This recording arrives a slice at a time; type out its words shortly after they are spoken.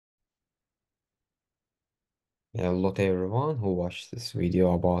Hello to everyone who watched this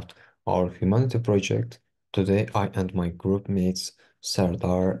video about our humanity project. Today, I and my group mates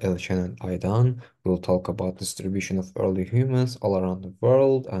Sardar, Elshan, and Aydan will talk about distribution of early humans all around the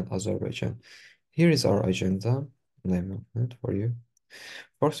world and Azerbaijan. Here is our agenda. Name it for you.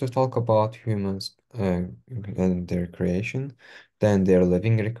 First, we talk about humans and their creation, then their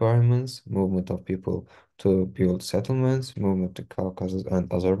living requirements, movement of people to build settlements, movement to Caucasus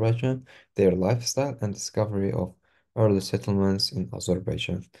and Azerbaijan, their lifestyle, and discovery of early settlements in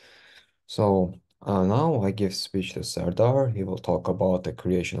Azerbaijan. So now I give speech to Sardar. He will talk about the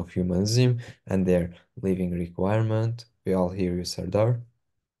creation of humanism and their living requirement. We all hear you, Sardar.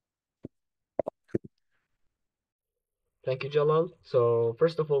 Thank you, Jalal. So,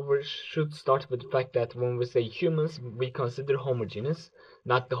 first of all, we should start with the fact that when we say humans, we consider Homo genus,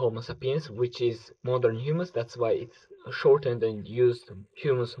 not the Homo sapiens, which is modern humans. That's why it's shortened and used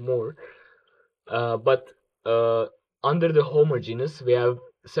humans more. But under the Homo genus, we have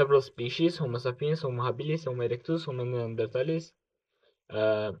several species: Homo sapiens, Homo habilis, Homo erectus, Homo neanderthalis,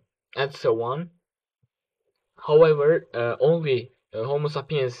 uh, and so on. However, only Homo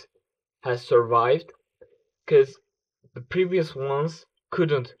sapiens has survived because the previous ones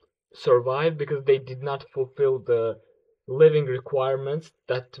couldn't survive because they did not fulfill the living requirements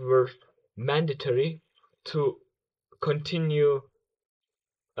that were mandatory to continue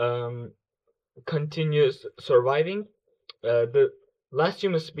um, continuous surviving. The last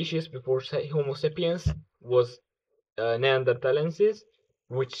human species before Homo sapiens was Neanderthalensis,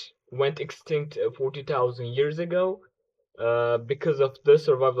 which went extinct 40,000 years ago because of the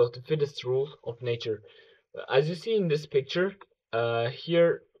survival of the fittest rule of nature. As you see in this picture,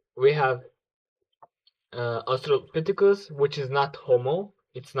 here we have Australopithecus, which is not Homo,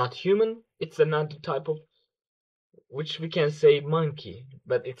 it's not human, it's another type of, which we can say monkey,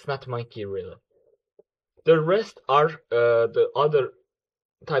 but it's not monkey really. The rest are the other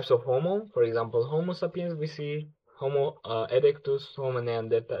types of Homo, for example, Homo sapiens, we see Homo erectus, Homo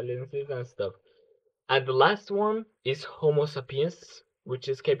neanderthalensis, and stuff. And the last one is Homo sapiens, which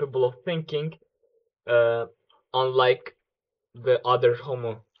is capable of thinking, uh, unlike the other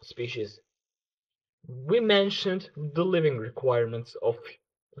Homo species. We mentioned the living requirements of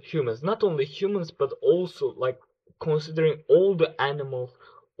humans, not only humans, but also like considering all the animals,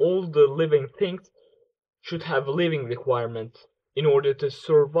 all the living things should have living requirements in order to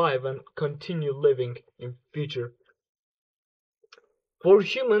survive and continue living in future. For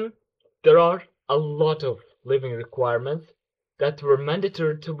human, there are a lot of living requirements that were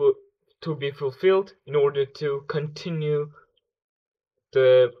mandatory to be fulfilled in order to continue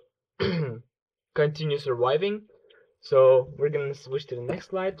the continue surviving. So we're gonna switch to the next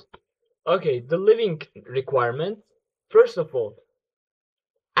slide. Okay, the living requirements. First of all,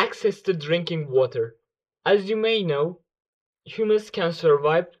 access to drinking water. As you may know, humans can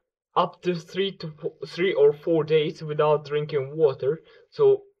survive up to 3 or 4 days without drinking water.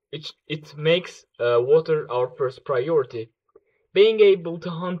 So it makes water our first priority. Being able to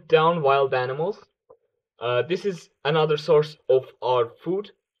hunt down wild animals. This is another source of our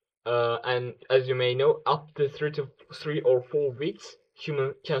food. And as you may know, up to 3 or 4 weeks,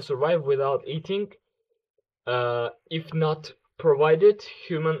 human can survive without eating. If not provided,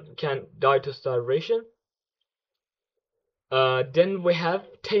 human can die to starvation. Then we have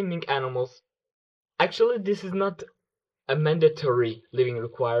taming animals. Actually, this is not a mandatory living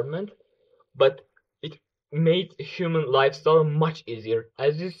requirement, but it made human lifestyle much easier.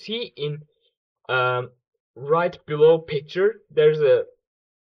 As you see in um, right below picture, there's a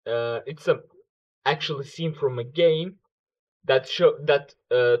it's a actually scene from a game that show that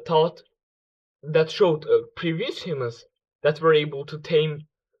taught that showed previous humans that were able to tame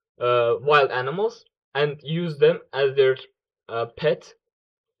wild animals and use them as their pet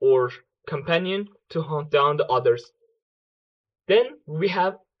or companion to hunt down the others. Then we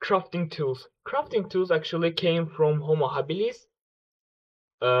have crafting tools. Crafting tools actually came from Homo habilis.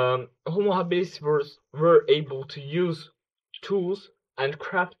 Homo habilis were able to use tools and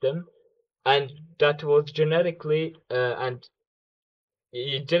craft them, and that was genetically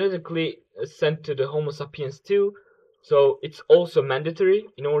sent to the Homo sapiens too. So it's also mandatory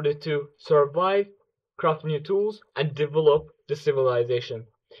in order to survive, craft new tools, and develop the civilization.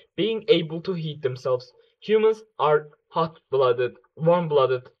 Being able to heat themselves. Humans are hot-blooded,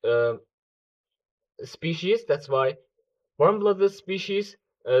 warm-blooded species. That's why warm-blooded species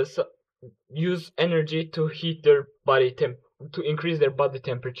so use energy to heat their body temp to increase their body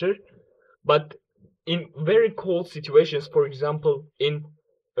temperature. But in very cold situations, for example, in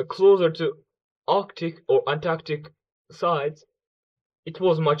closer to Arctic or Antarctic sides, it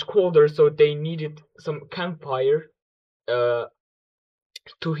was much colder, so they needed some campfire uh,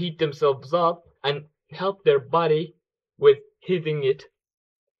 to heat themselves up and help their body with heating it.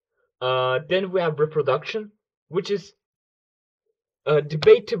 Then we have reproduction, which is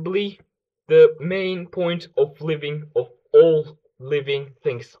debatably the main point of living, of all living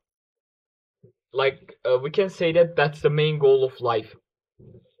things. Like we can say that that's the main goal of life.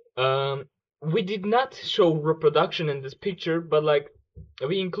 Um, we did not show reproduction in this picture, but like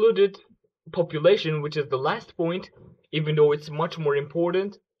we included population, which is the last point, even though it's much more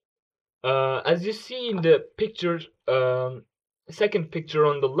important. As you see in the picture, second picture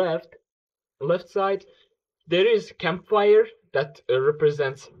on the left side, there is campfire that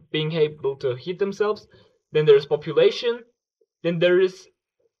represents being able to heat themselves. Then there is population. Then there is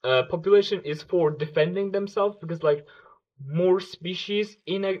population is for defending themselves, because like more species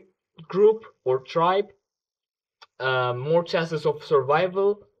in a group or tribe, more chances of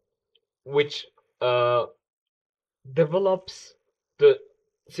survival, which uh, develops the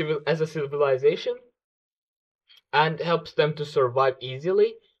civil as a civilization and helps them to survive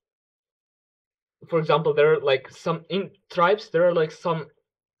easily. For example, there are like some in tribes, there are like some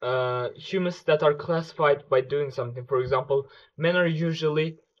humans that are classified by doing something. For example, men are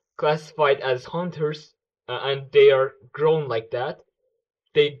usually classified as hunters, and they are grown like that.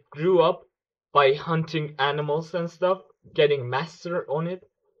 They grew up by hunting animals and stuff, getting master on it,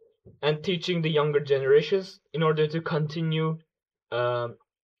 and teaching the younger generations in order to continue um,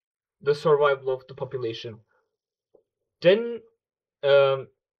 the survival of the population. Then um,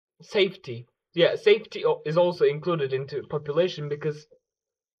 safety. Yeah, safety is also included into population, because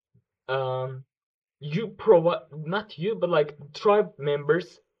um, you provide, not you, but like tribe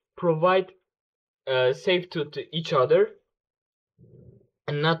members provide safety to each other,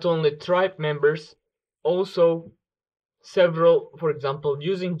 and not only tribe members, also several, for example,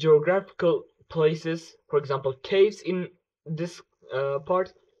 using geographical places, for example, caves in this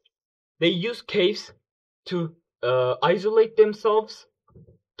part, they use caves to isolate themselves,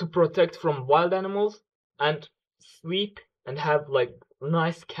 to protect from wild animals, and sleep and have like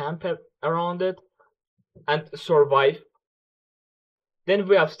nice camp around it and survive. Then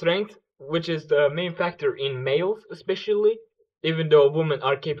we have strength, which is the main factor in males, especially, even though women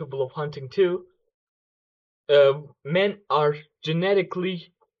are capable of hunting too. Men are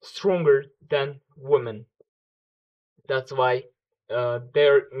genetically stronger than women. That's why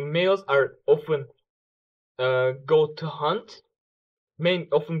their males are often go to hunt. Men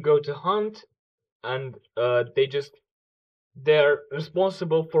often go to hunt, and they're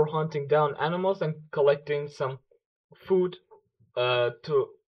responsible for hunting down animals and collecting some food to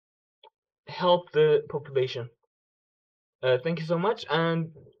help the population. Thank you so much, and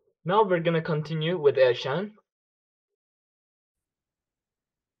now we're gonna continue with Elshan.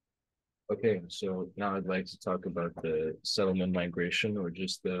 Okay, so now I'd like to talk about the settlement migration, or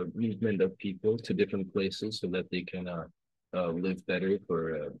just the movement of people to different places so that they can live better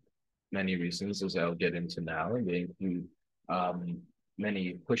for many reasons, as I'll get into now. They include um,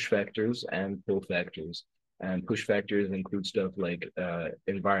 many push factors and pull factors. And push factors include stuff like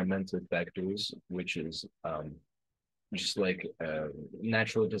environmental factors, which is just like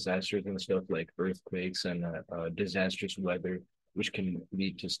natural disasters and stuff like earthquakes and disastrous weather, which can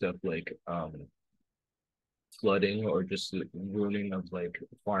lead to stuff like flooding or just the ruining of like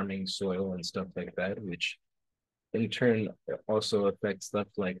farming soil and stuff like that, which in turn also affects stuff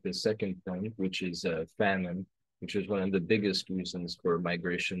like the second point, which is famine, which is one of the biggest reasons for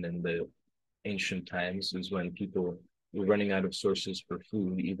migration in the ancient times, is when people were running out of sources for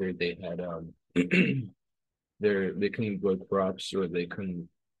food. Either they had they couldn't grow crops, or they couldn't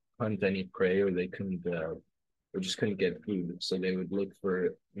hunt any prey, or they couldn't or just couldn't get food. So they would look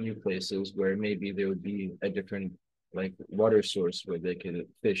for new places where maybe there would be a different like water source where they could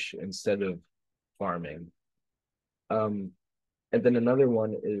fish instead of farming. Um, and then another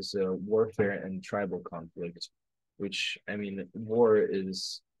one is warfare and tribal conflict, which I mean, war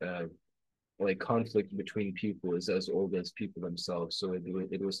is like conflict between people is as old as people themselves. So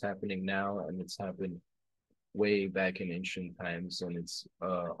it was happening now, and it's happened way back in ancient times, and it's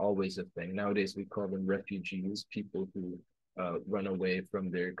always a thing. Nowadays, we call them refugees, people who run away from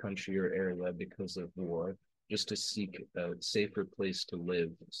their country or area because of war, just to seek a safer place to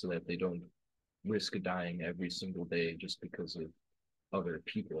live so that they don't risk dying every single day just because of other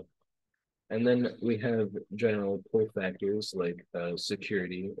people. And then we have general pull factors like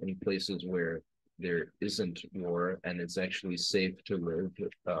security in places where there isn't war and it's actually safe to live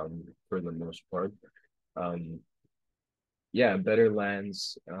for the most part. Um, yeah, better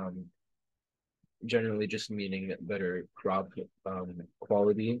lands, generally just meaning better crop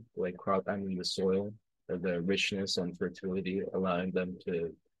quality, like crop, I mean the soil, the richness and fertility, allowing them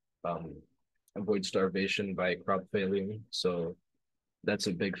to um, avoid starvation by crop failure. So that's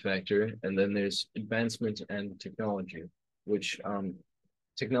a big factor. And then there's advancement and technology, which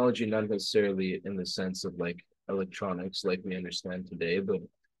technology not necessarily in the sense of like electronics like we understand today, but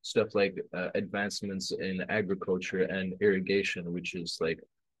stuff like advancements in agriculture and irrigation, which is like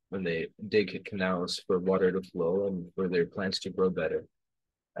when they dig canals for water to flow and for their plants to grow better.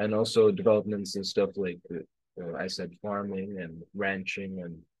 And also developments in stuff like I said, farming and ranching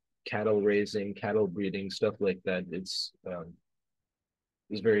and cattle raising, cattle breeding, stuff like that. It's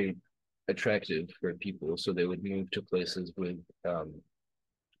very attractive for people, so they would move to places with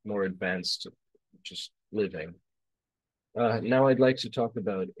more advanced just living. Now I'd like to talk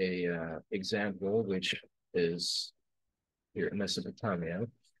about a example, which is here in Mesopotamia,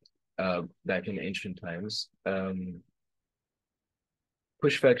 back in ancient times.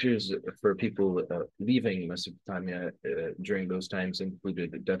 Push factors for people leaving Mesopotamia during those times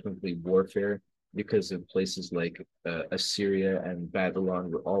included definitely warfare because of places like Assyria and Babylon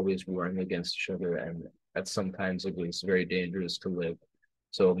were always warring against each other, and at some times it was very dangerous to live.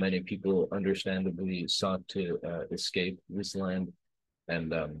 So many people understandably sought to escape this land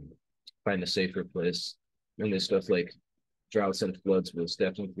and find a safer place. And there's stuff like droughts and floods was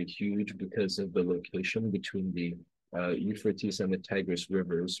definitely huge because of the location between the Euphrates and the Tigris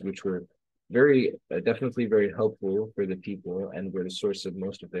rivers, which were very definitely very helpful for the people and were the source of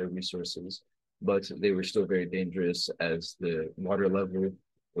most of their resources. But they were still very dangerous as the water level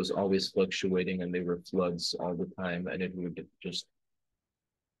was always fluctuating and they were floods all the time, and it would just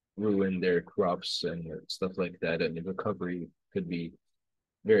ruin their crops and stuff like that, and the recovery could be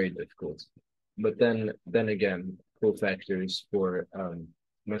very difficult. But then again, pull factors for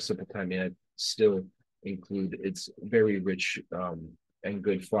Mesopotamia still include its very rich and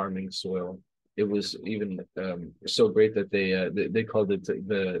good farming soil. It was even so great that they called it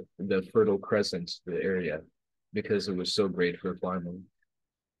the Fertile Crescent, the area, because it was so great for farming.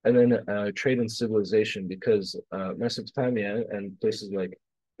 And then trade and civilization, because Mesopotamia and places like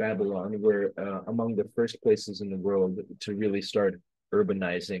Babylon were among the first places in the world to really start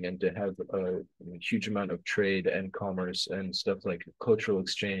urbanizing and to have a huge amount of trade and commerce and stuff like cultural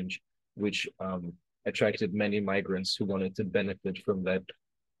exchange, which attracted many migrants who wanted to benefit from that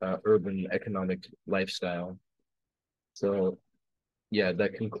urban economic lifestyle. So, yeah,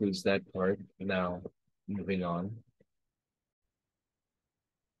 that concludes that part. Now, moving on.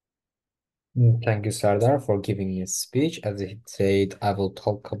 Thank you, Sardar, for giving me a speech. As he said, I will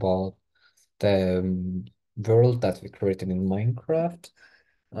talk about the world that we created in Minecraft.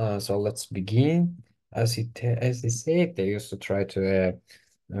 So let's begin. As he said, they used to try to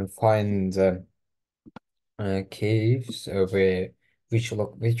find caves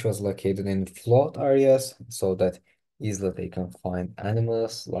which was located in flood areas, so that easily they can find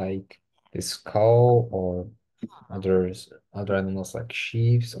animals like this cow or other animals like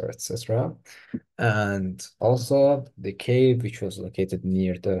sheep or etc. And also the cave which was located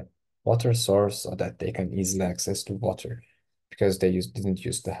near the water source so that they can easily access to water because didn't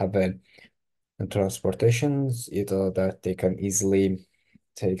used to have a transportations either that they can easily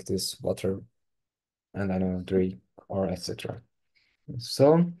take this water and I don't know drink or etc.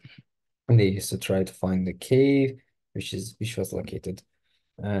 So they used to try to find the cave which was located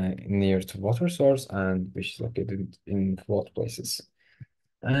near to water source and which is located in flood places.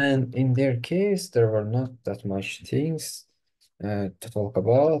 And in their case, there were not that much things to talk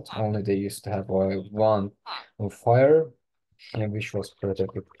about. Only they used to have one fire, which was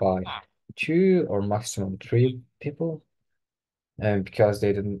protected by two or maximum three people, and because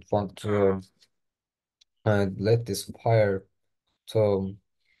they didn't want to let this fire to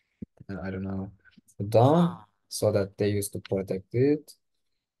I don't know down, so that they used to protect it.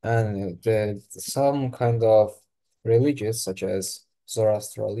 And some kind of religious, such as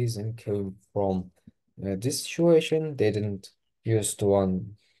Zoroastrianism, came from this situation. They didn't used to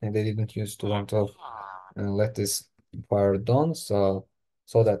want to let this fire down, so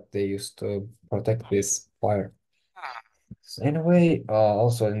that they used to protect this fire. So anyway,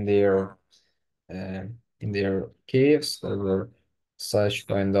 also uh, in their caves, there were such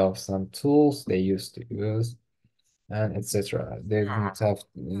kind of some tools they used to use and etc. They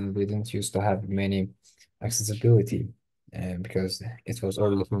didn't used to have many accessibility because it was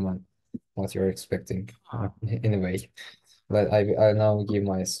early human what you're expecting. Anyway, but I now give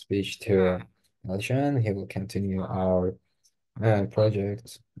my speech to Elshan. He will continue our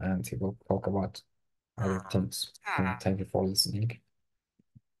project and he will talk about other things. Thank you for listening.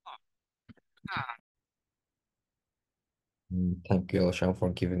 Thank you, Elshan,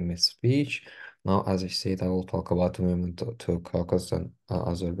 for giving me speech. Now, as I said, I will talk about the movement to Caucasus and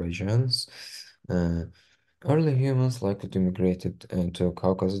Azerbaijan's. Uh, Early humans likely immigrated into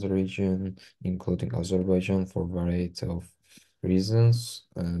Caucasus region, including Azerbaijan, for a variety of reasons.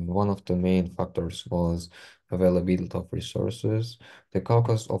 And one of the main factors was availability of resources. The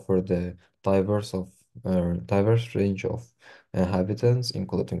Caucasus offered a diverse range of inhabitants,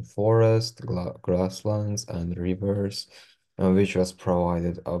 including forests, grasslands, and rivers, which was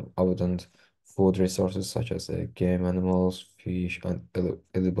provided abundant food resources such as game animals, fish, and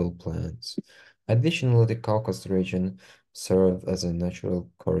edible plants. Additionally, the Caucasus region served as a natural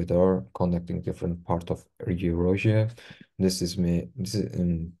corridor connecting different parts of Eurasia. This made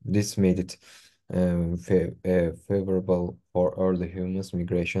it favorable for early humans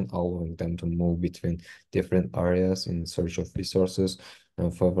migration, allowing them to move between different areas in search of resources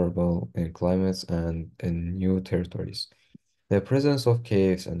and favorable climates and new territories. The presence of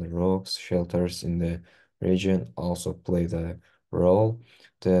caves and rocks shelters in the region also played a role.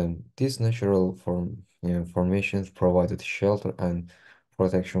 These natural formations provided shelter and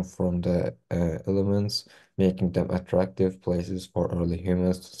protection from the elements, making them attractive places for early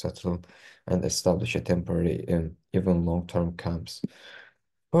humans to settle and establish a temporary and even long-term camps.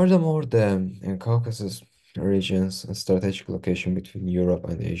 Furthermore, the Caucasus region's strategic location between Europe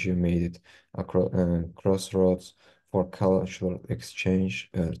and Asia made it a crossroads for cultural exchange,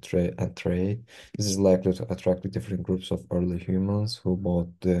 trade. This is likely to attract the different groups of early humans who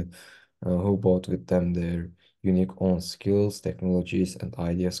brought with them their unique own skills, technologies, and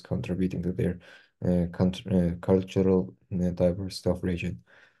ideas, contributing to their cultural diversity of region.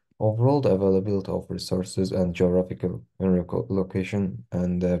 Overall, the availability of resources and geographical location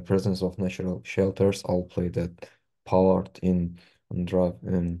and the presence of natural shelters all played a part in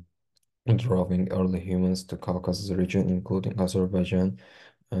driving early humans to Caucasus region, including Azerbaijan.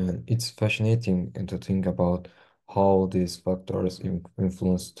 And it's fascinating to think about how these factors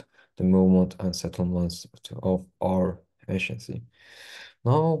influenced the movement and settlements of our agency.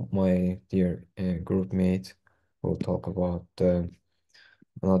 Now, my dear group mate will talk about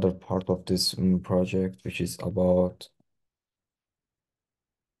another part of this project, which is about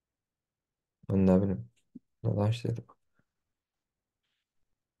ne bileyim neden işte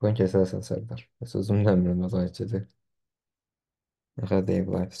Bugün kesersen Sardar. Sözümden bilmez Ayça'da. Gaziev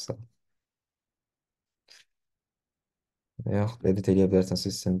lifestyle. Yok edit edebilirsen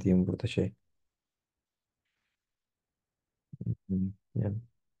sen diyeyim burada şey. Yani.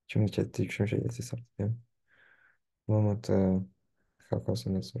 Şimdi chatte şu şey ses artık yani. Moment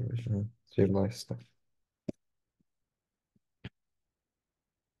kafasına soruyor. Your lifestyle.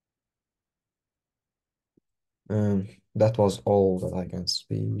 That was all that I can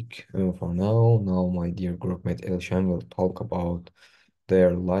speak for now. Now, my dear groupmate Elshan will talk about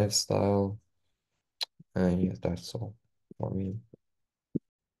their lifestyle. And yes, that's all for me.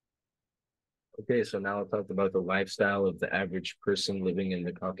 Okay, so now I'll talk about the lifestyle of the average person living in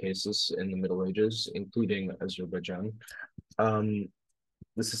the Caucasus in the Middle Ages, including Azerbaijan. Um,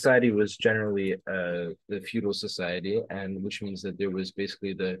 the society was generally the feudal society, and which means that there was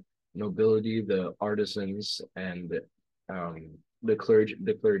basically the nobility, the artisans, and the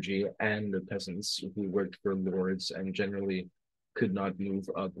clergy, and the peasants who worked for lords and generally could not move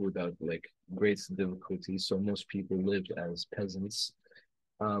up without like great difficulty. So most people lived as peasants.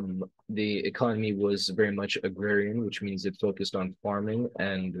 The economy was very much agrarian, which means it focused on farming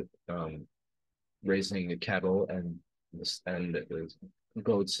and raising cattle and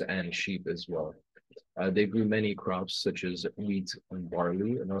goats and sheep as well. They grew many crops such as wheat and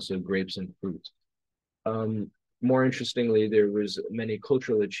barley, and also grapes and fruit. Um, More interestingly, there was many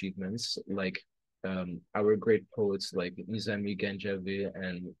cultural achievements, like our great poets like Nizami Ganjavi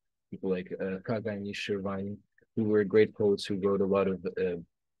and people like Kagani Shirvani, who were great poets who wrote a lot of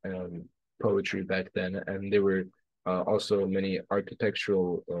poetry back then, and there were also many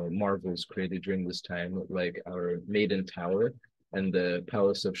architectural marvels created during this time, like our Maiden Tower and the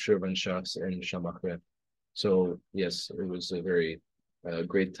Palace of Shirvanshahs in Shamakh. So yes, it was a very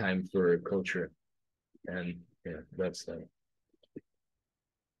great time for culture, and yeah, that's that.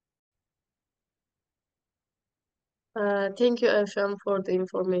 Thank you, Elshan, for the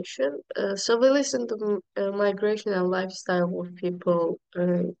information. So we listened to migration and lifestyle of people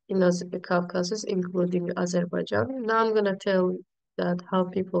in Caucasus, including Azerbaijan. Now I'm gonna tell that how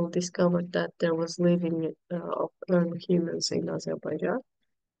people discovered that there was living of early humans in Azerbaijan.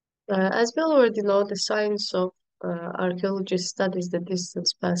 As we already know, the science of archaeology studies the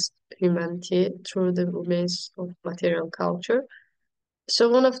distance past humanity through the remains of material culture. So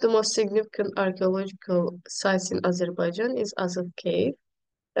one of the most significant archaeological sites in Azerbaijan is Azov Cave.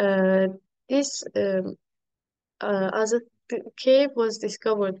 Uh, this Azov Cave was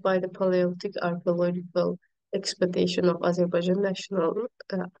discovered by the Paleolithic Archaeological Expedition of Azerbaijan National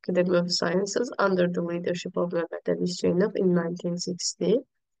Academy of Sciences under the leadership of Mehmet Ali Zeynep in 1960.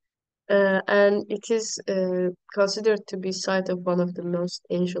 And it is considered to be site of one of the most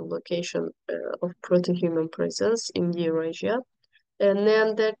ancient location of proto-human presence in Eurasia.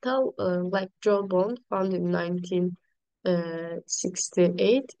 Neanderthal, like jawbone, found in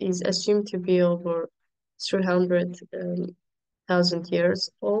 1968, is assumed to be over 300,000 years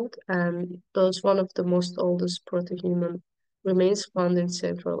old, and those one of the most oldest proto-human remains found in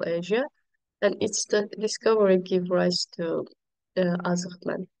Central Asia. And its the discovery gave rise to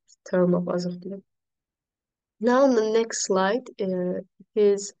Azovman, term of Azovman. Now on the next slide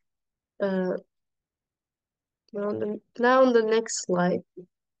is uh, now on the next slide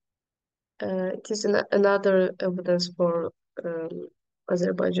it is another evidence for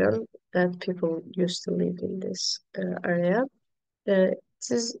Azerbaijan that people used to live in this area. This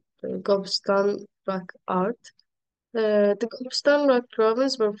is Gobstan rock art. The Gobstan rock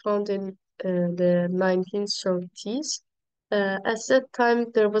drawings were found in the 1930s. At that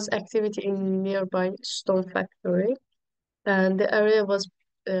time, there was activity in nearby stone factory, and the area was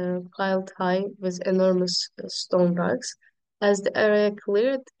piled high with enormous stone blocks. As the area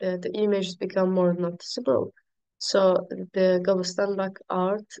cleared, the images become more noticeable. So the Gobstan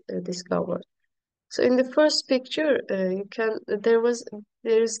art discovered. So in the first picture,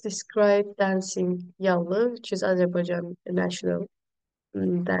 there is described dancing yallı, which is Azerbaijan national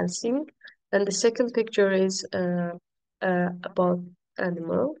dancing, and the second picture is about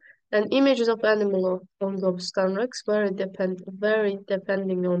animal. And images of animal on Gobstan rocks vary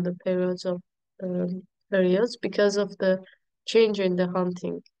depending on the periods because of the change in the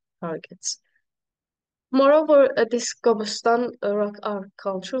hunting targets. Moreover, this Gobstan rock art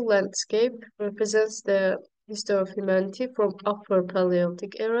culture landscape represents the history of humanity from Upper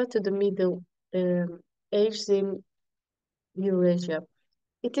Paleolithic era to the Middle Ages in Eurasia.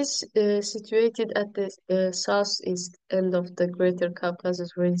 It is situated at the southeast end of the Greater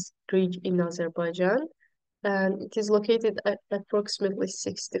Caucasus region in Azerbaijan, and it is located at approximately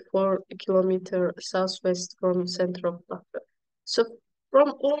 64 kilometers southwest from center of Baku. So,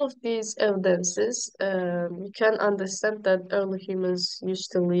 from all of these evidences, you can understand that early humans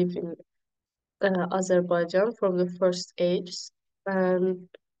used to live in Azerbaijan from the first ages, and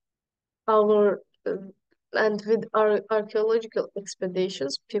our and with our archaeological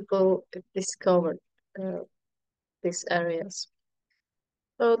expeditions, people discovered uh, these areas.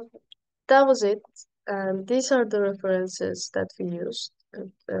 So that was it. And these are the references that we used.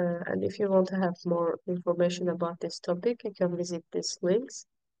 And if you want to have more information about this topic, you can visit these links.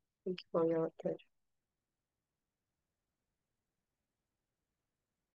 Thank you for your attention.